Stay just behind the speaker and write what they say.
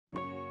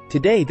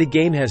Today the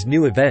game has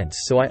new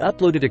events, so I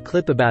uploaded a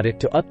clip about it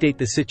to update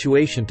the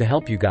situation to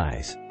help you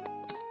guys.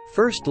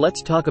 First,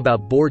 let's talk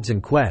about boards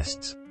and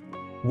quests.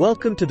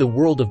 Welcome to the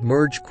world of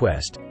Merge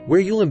Quest,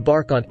 where you'll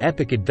embark on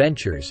epic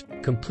adventures,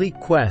 complete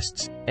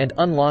quests, and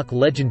unlock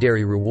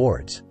legendary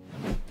rewards.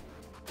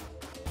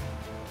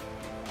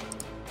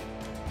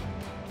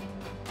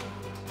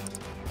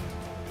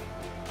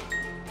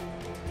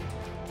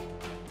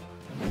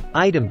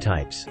 Item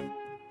types.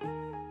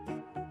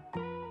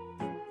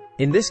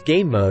 In this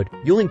game mode,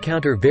 you'll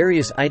encounter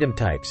various item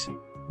types: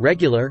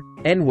 regular,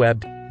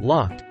 n-webbed,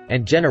 locked,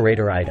 and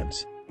generator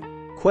items.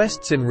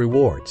 Quests and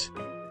rewards.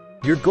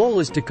 Your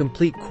goal is to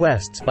complete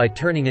quests by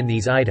turning in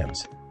these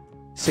items.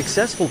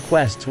 Successful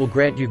quests will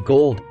grant you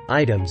gold,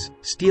 items,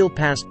 steel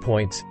pass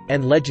points,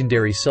 and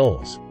legendary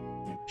souls.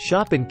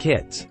 Shop and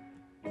kits.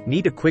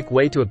 Need a quick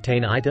way to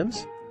obtain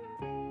items?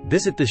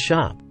 Visit the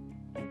shop.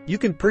 You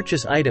can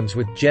purchase items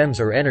with gems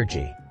or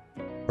energy.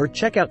 Or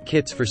check out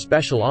kits for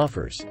special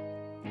offers.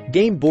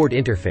 Game board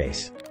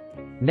interface.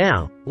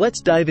 Now,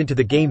 let's dive into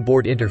the game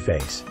board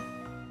interface.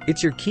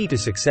 It's your key to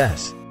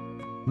success.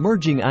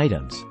 Merging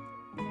items.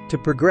 To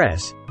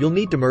progress, you'll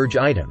need to merge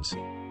items.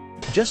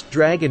 Just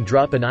drag and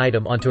drop an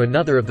item onto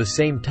another of the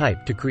same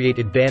type to create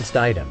advanced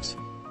items.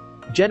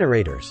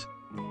 Generators.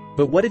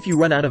 But what if you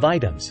run out of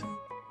items?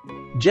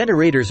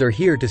 Generators are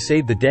here to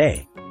save the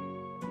day.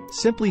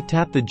 Simply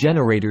tap the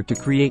generator to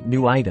create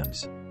new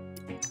items.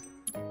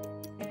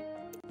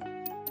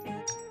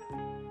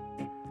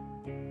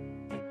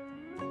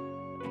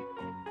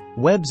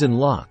 Webs and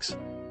locks.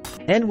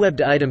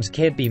 N-webbed items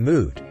can't be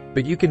moved,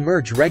 but you can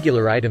merge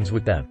regular items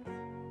with them.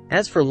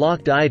 As for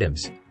locked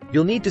items,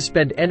 you'll need to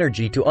spend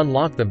energy to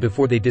unlock them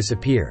before they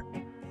disappear.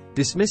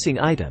 Dismissing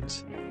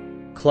items.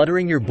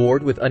 Cluttering your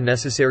board with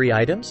unnecessary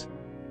items?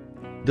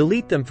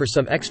 Delete them for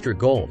some extra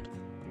gold.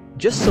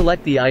 Just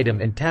select the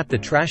item and tap the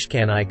trash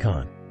can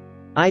icon.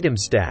 Item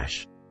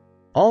stash.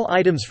 All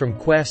items from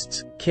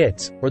quests,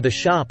 kits, or the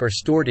shop are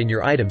stored in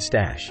your item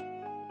stash.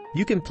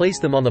 You can place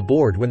them on the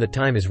board when the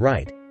time is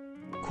right.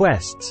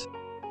 Quests.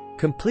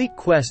 Complete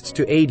quests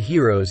to aid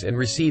heroes and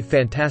receive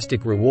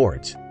fantastic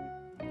rewards.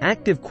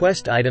 Active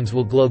quest items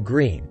will glow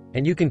green,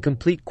 and you can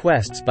complete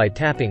quests by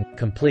tapping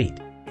Complete.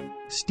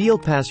 Steel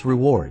Pass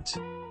rewards.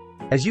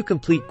 As you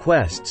complete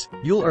quests,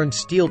 you'll earn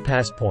Steel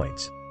Pass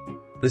points.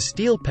 The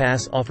Steel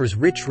Pass offers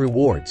rich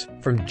rewards,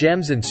 from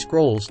gems and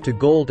scrolls to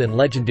gold and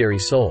legendary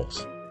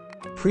souls.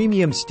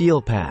 Premium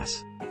Steel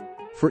Pass.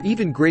 For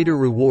even greater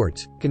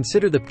rewards,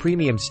 consider the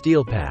Premium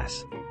Steel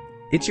Pass.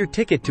 It's your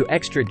ticket to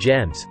extra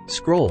gems,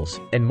 scrolls,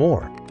 and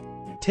more.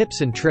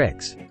 Tips and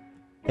tricks.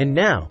 And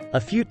now,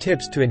 a few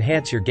tips to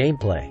enhance your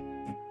gameplay.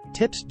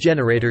 Tips: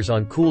 generators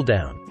on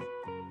cooldown.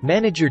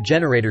 Manage your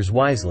generators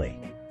wisely.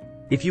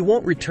 If you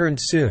won't return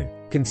soon,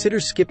 consider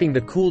skipping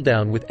the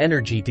cooldown with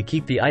energy to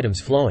keep the items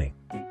flowing.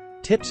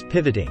 Tips: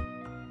 pivoting.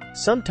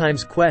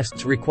 Sometimes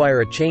quests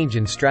require a change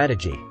in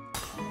strategy.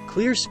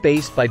 Clear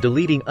space by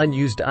deleting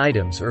unused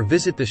items or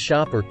visit the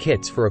shop or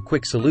kits for a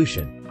quick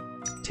solution.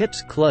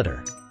 Tips: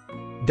 clutter.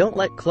 Don't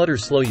let clutter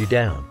slow you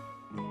down.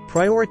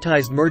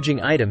 Prioritize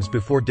merging items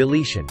before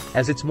deletion,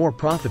 as it's more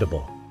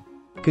profitable.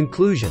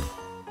 Conclusion.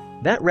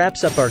 That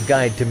wraps up our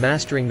guide to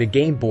mastering the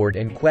game board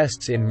and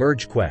quests in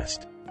Merge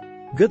Quest.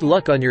 Good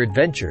luck on your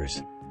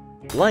adventures.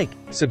 Like,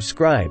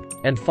 subscribe,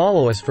 and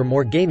follow us for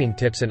more gaming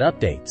tips and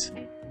updates.